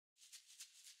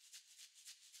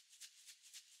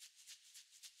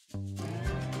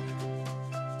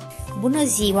Bună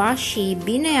ziua și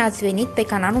bine ați venit pe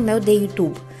canalul meu de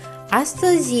YouTube.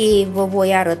 Astăzi vă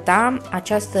voi arăta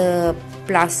această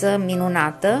plasă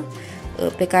minunată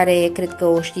pe care cred că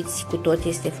o știți cu toți,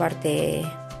 este foarte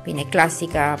bine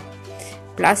clasica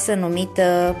plasă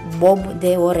numită bob de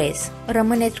orez.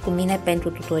 Rămâneți cu mine pentru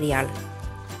tutorial.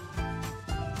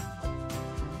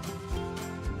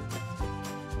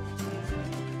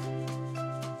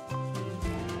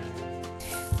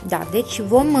 Da, deci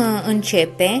vom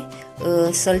începe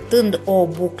săltând o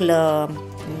buclă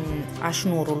a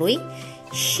șnurului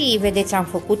și vedeți, am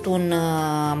făcut un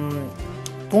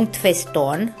punct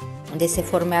feston unde se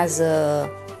formează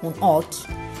un ochi.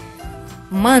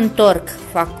 Mă întorc,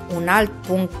 fac un alt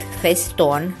punct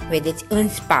feston, vedeți, în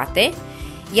spate,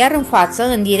 iar în față,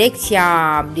 în direcția,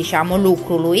 diciamo,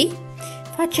 lucrului,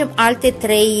 facem alte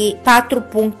 4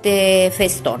 puncte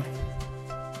feston.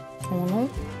 1,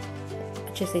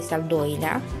 acesta este al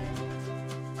doilea,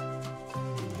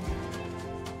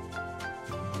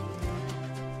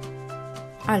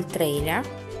 al treilea,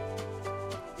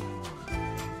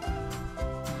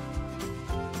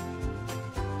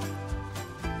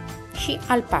 și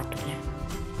al patrulea.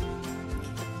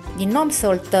 Din nou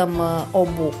soltăm o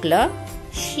buclă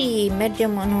și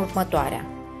mergem în următoarea.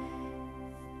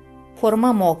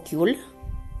 Formăm ochiul,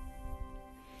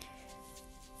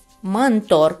 mă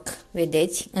întorc,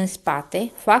 vedeți, în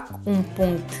spate, fac un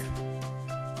punct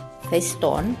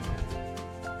feston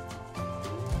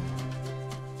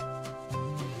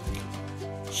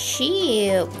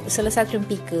și să lăsați un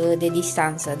pic de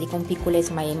distanță, adică un piculeț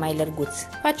mai lărguț.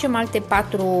 Facem alte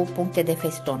 4 puncte de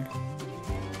feston.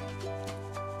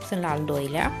 Sunt la al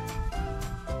doilea.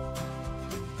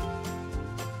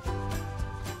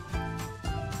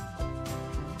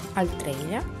 Al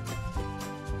treilea.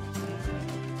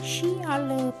 Și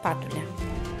al patrulea.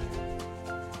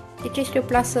 Deci este o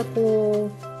plasă cu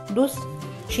dus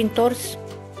și întors,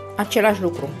 același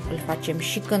lucru îl facem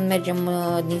și când mergem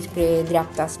dinspre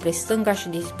dreapta spre stânga și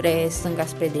dinspre stânga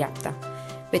spre dreapta.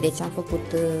 Vedeți, am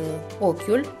făcut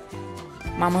ochiul,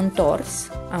 m-am întors,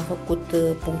 am făcut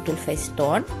punctul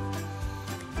feston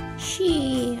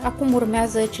și acum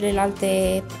urmează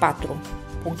celelalte 4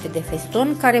 puncte de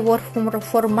feston care vor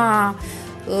forma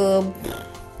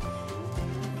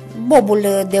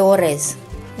bobul de orez,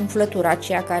 umflătura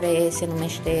aceea care se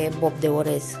numește bob de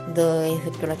orez, dă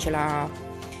efectul acela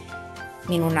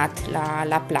minunat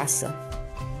la plasă.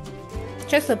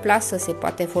 Această plasă se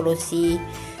poate folosi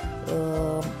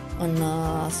în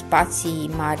spații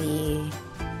mari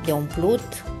de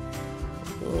umplut,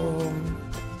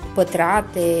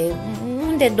 pătrate,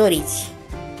 unde doriți.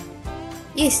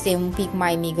 Este un pic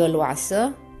mai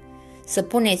migăloasă, să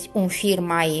puneți un fir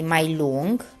mai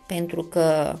lung pentru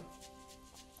că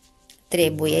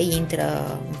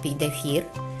intră un pic de fir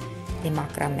de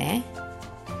macrame,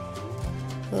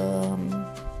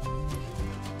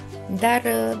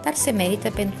 dar se merită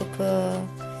pentru că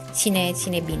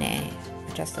ține bine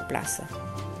această plasă.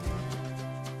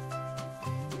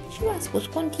 Și v-am spus,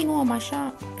 continuăm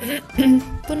așa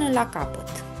până la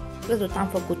capăt. Văzut, am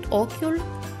făcut ochiul,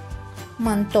 mă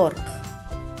întorc,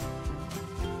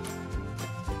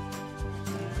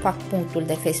 fac punctul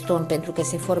de feston pentru că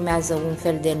se formează un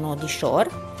fel de nodișor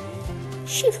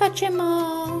și facem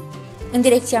în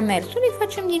direcția mersului,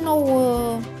 facem din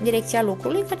nou direcția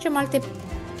lucrului, facem alte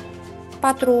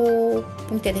 4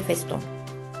 puncte de feston.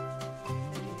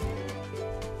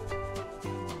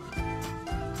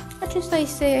 Acesta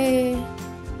este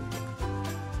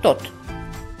tot.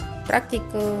 Practic,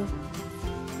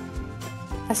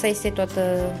 asta este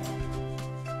toată,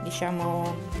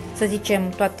 să zicem,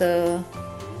 toată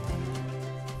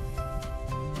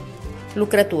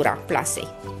lucrătura plasei.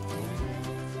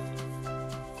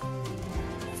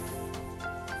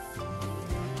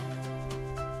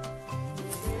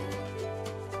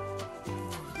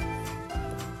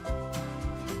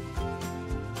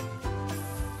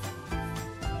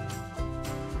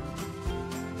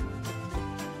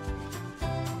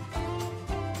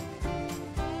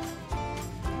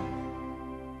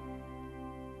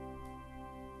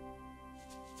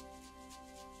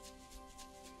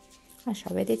 Așa,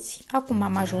 vedeți, acum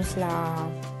am ajuns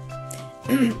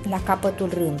la capătul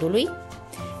rândului.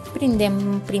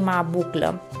 Prindem prima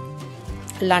buclă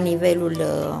la nivelul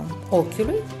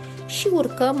ochiului și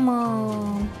urcăm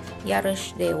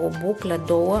iarăși de o buclă,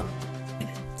 2,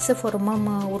 să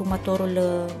formăm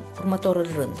următorul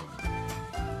rând.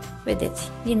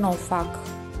 Vedeți, din nou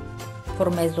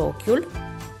formez ochiul,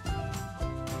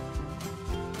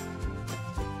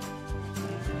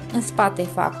 în spate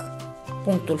fac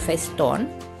punctul feston,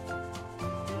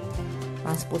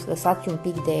 am spus lăsați un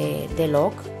pic de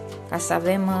loc ca să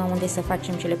avem unde să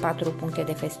facem cele 4 puncte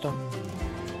de feston.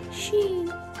 Și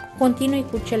continui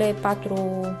cu cele 4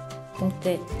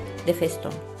 puncte de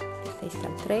feston. Asta este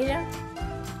al treilea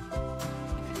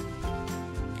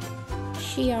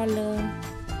și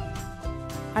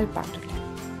al patrulea.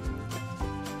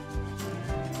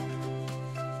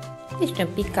 Este un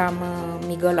pic cam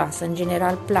migăloasă. În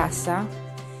general, plasa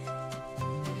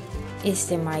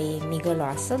este mai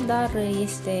migăloasă, dar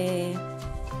este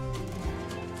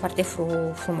foarte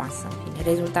frumoasă. În fine,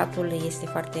 rezultatul este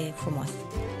foarte frumos.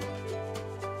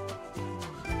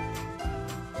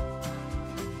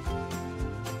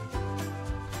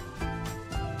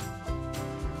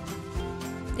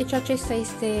 Deci acesta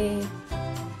este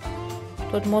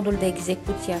tot modul de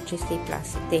execuție a acestei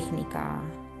plase, tehnica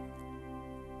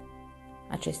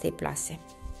acestei plase.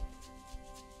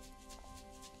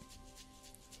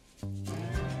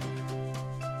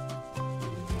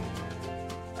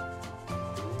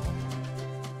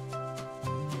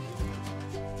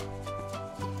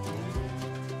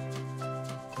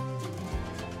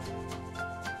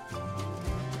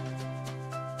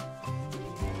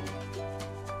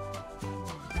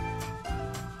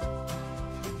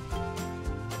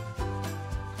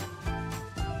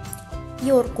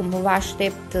 Eu oricum vă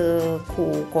aștept cu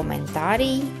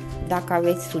comentarii, dacă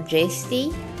aveți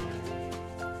sugestii,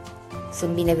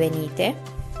 sunt binevenite.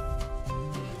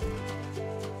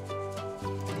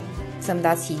 Să-mi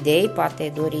dați idei,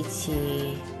 poate doriți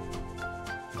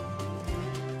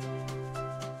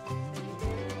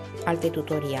alte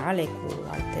tutoriale cu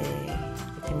alte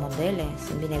modele,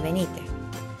 sunt binevenite.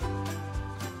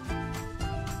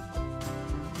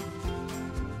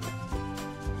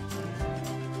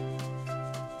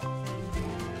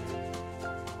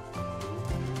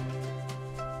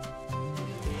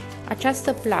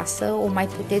 Această plasă o mai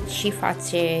puteți și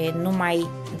face numai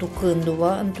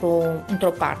ducându-vă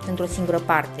într-o singură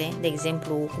parte, de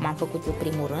exemplu cum am făcut eu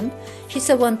primul rând, și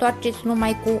să vă întoarceți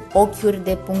numai cu ochiuri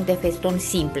de punct de feston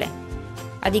simple,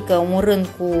 adică un rând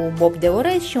cu bob de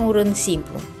orez și un rând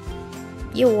simplu.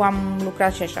 Eu am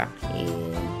lucrat și așa, e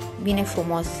bine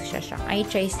frumos și așa.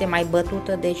 Aici este mai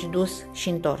bătută, deci dus și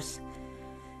întors,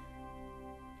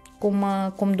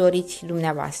 cum doriți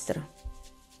dumneavoastră.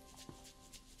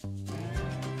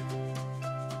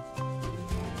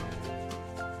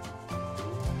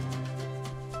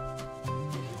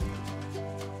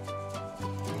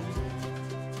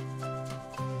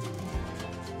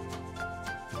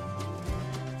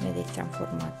 Vedeți, am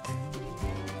format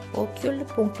ochiul,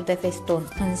 punctul de feston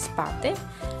în spate,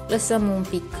 lăsăm un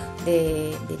pic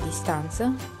de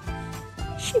distanță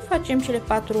și facem cele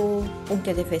 4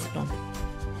 puncte de feston.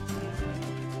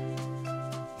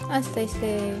 Asta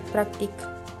este practic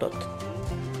tot.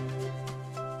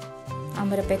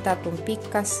 Am repetat un pic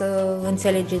ca să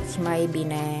înțelegeți mai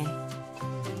bine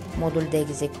modul de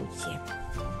execuție.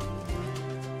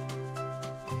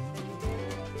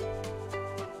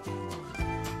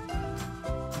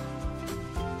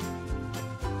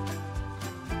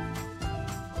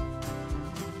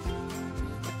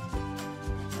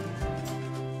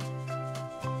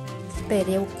 Sper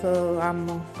eu că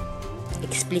am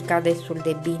explicat destul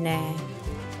de bine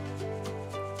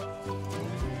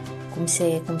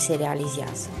cum se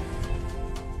realizează.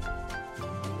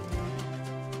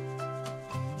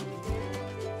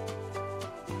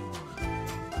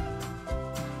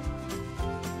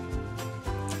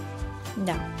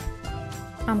 Da,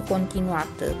 am continuat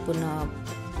până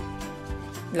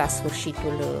la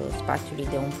sfârșitul spațiului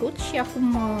de umplut și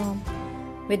acum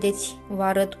vedeți, vă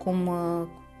arăt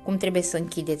cum trebuie să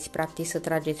închideți, practic să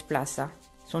trageți plasa,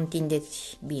 să o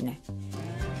întindeți bine.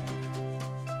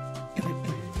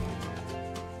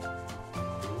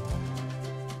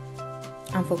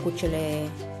 Am făcut cele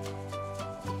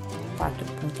 4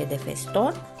 puncte de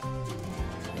feston.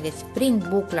 Vedeți, prind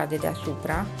bucla de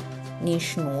deasupra din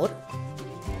șnur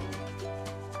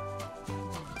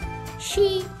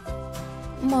și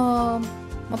mă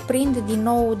prind din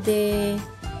nou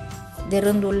de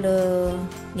rândul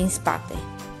din spate,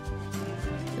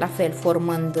 la fel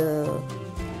formând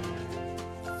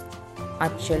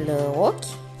acel ochi,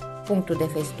 punctul de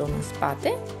feston în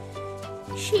spate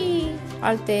și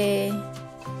alte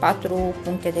 4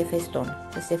 puncte de feston,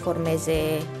 să se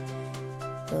formeze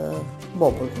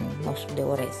bobul nostru de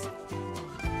orez.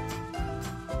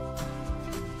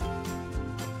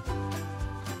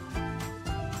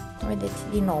 Vedeți,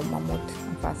 din nou mă mut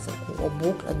în față cu o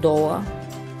buclă, 2,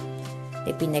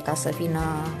 depinde, ca să vină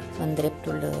în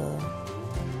dreptul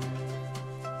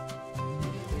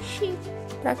și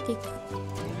practic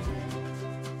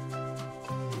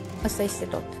asta este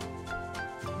tot.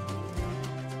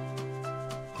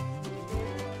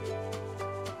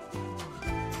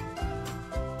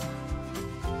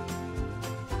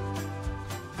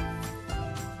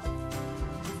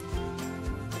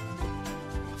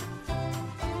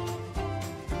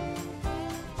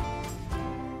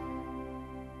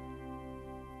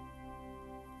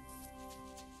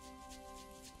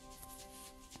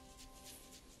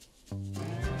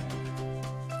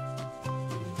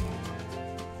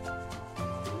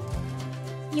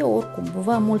 Eu oricum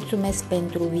vă mulțumesc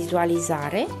pentru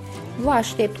vizualizare, vă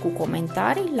aștept cu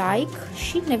comentarii, like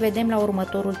și ne vedem la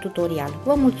următorul tutorial.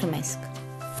 Vă mulțumesc!